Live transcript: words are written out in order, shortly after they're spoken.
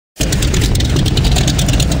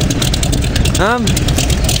I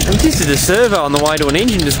tested a servo on the way to an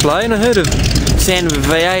engine display and I heard a sound of a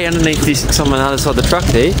V8 underneath this, on the other side of the truck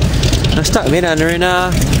there. And I stuck that under and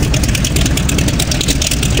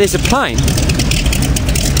there's a plane.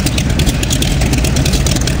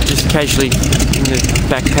 Just casually in the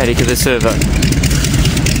back paddock of the servo.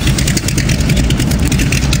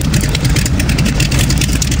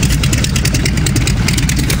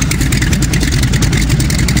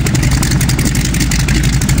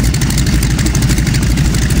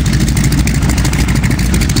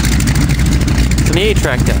 An air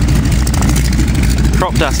tractor,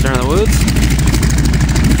 crop duster in other words.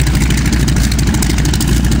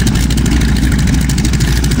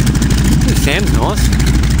 It sounds nice.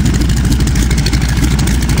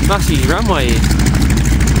 Must use runway here.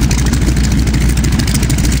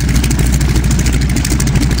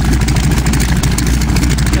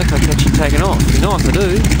 Hope I catch it taking off. It'd be nice I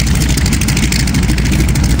do.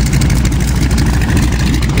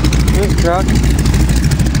 Good truck.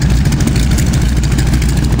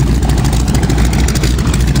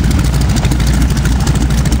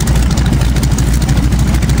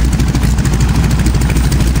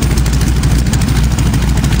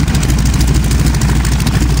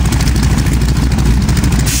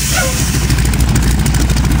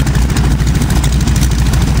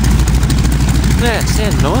 Yeah, it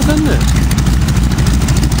sounds nice, doesn't it?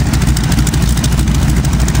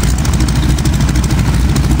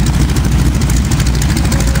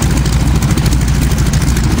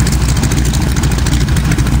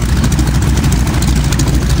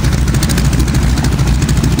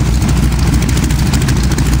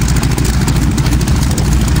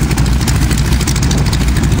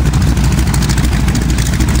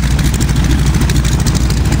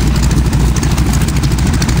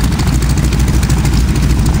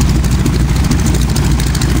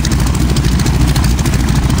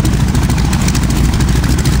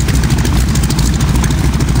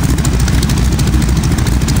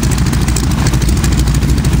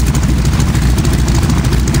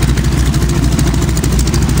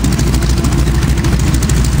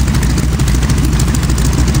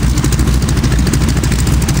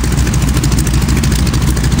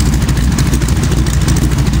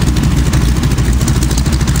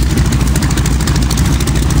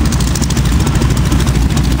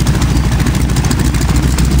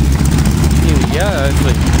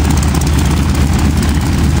 Hopefully.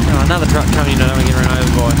 Oh, another truck coming in, I don't want to get run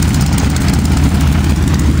over by.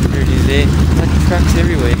 There it is there. Bloody trucks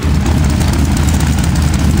everywhere.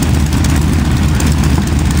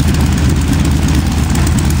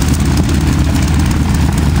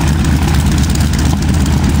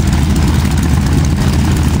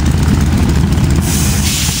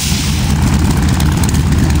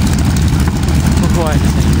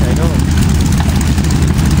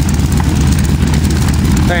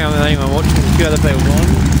 Hang on, I think I'm watching a few other people on.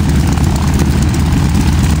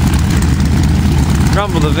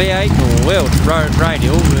 Rumble the V8, oh well, it's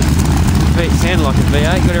radial, but it sounded like a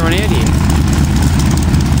V8, got everyone out here.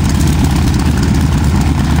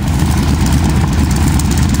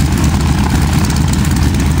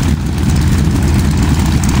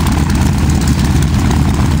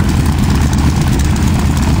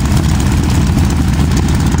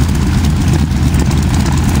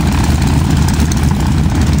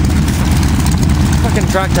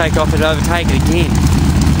 Truck take off and overtake it again.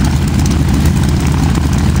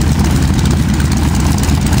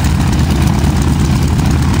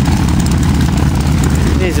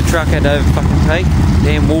 There's a truck had to over fucking take.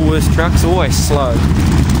 Damn Woolworths trucks, always slow.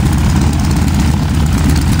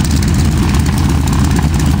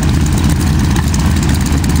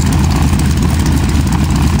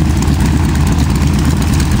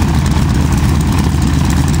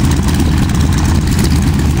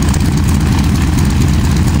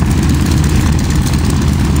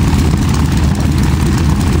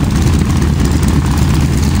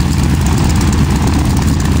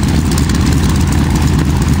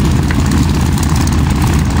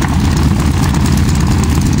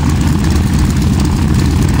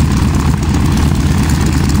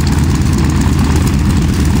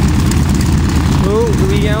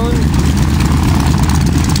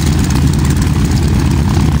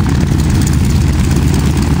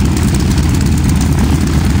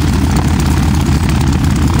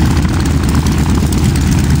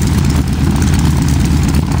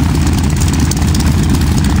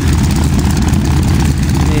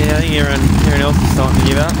 Everyone else is starting to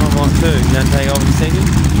give up. I might too. Don't take off in a second.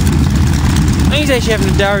 I think he's actually having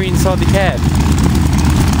a durry inside the cab.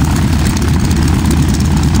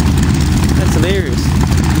 That's hilarious.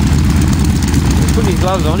 He's putting his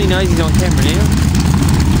gloves on. He knows he's on camera now.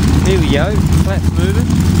 Here we go, flat's moving.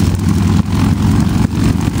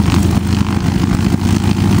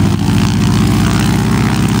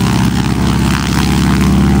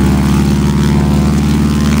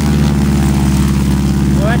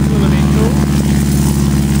 Well, that's a little bit cool.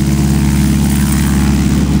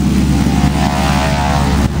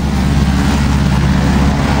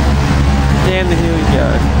 Down the hill we go.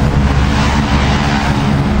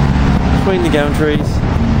 Between the gum trees.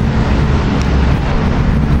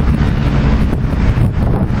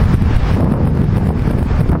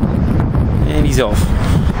 And he's off.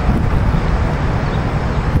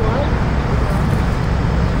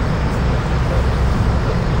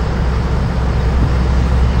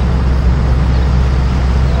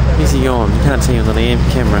 Where's he gone? You can't see him on the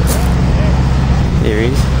camera. There he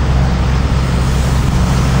is.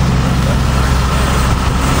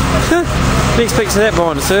 Didn't expect that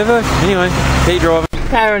behind a servo. Anyway, keep driving.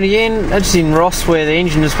 Aaron again, just in Ross where the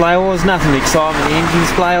engine display was. Nothing exciting with the engine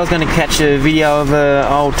display. I was going to catch a video of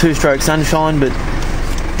old two-stroke Sunshine, but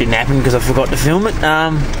didn't happen because I forgot to film it.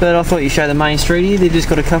 But I thought you'd show the main street here. They've just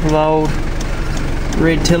got a couple of old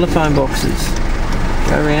red telephone boxes.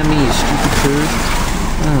 Go around me, you stupid tourist.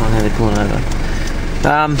 Oh, now they're pulling over.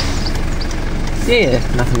 Yeah,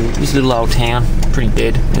 nothing. Just a little old town. Pretty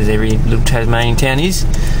dead, as every little Tasmanian town is.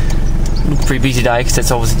 Looked pretty busy today because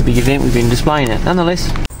that's obviously the big event we've been displaying it.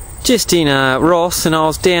 Nonetheless, just in Ross, and I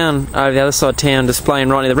was down over the other side of town displaying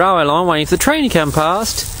right near the railway line, waiting for the train to come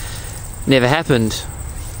past. Never happened.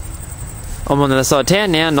 I'm on the other side of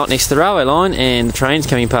town now, not next to the railway line, and the train's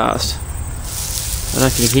coming past. I don't know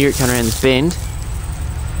if you can hear it coming around this bend.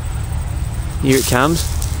 Here it comes.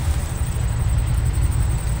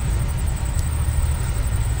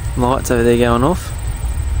 Lights over there going off.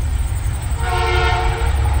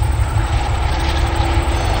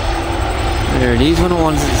 There it is, one of the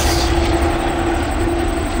ones that's...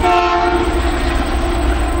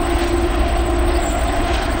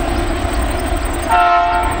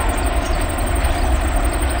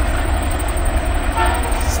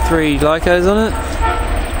 There's 3 locos on it.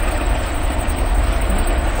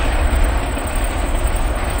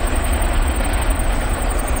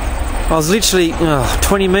 I was literally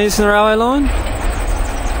 20 metres from the railway line.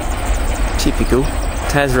 Typical.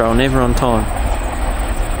 Tasrail, never on time.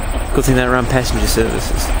 Good thing they don't run passenger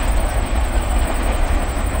services.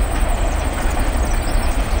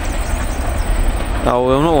 Oh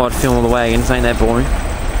well, I'm not allowed to film all the wagons, ain't that boring.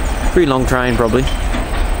 Pretty long train probably.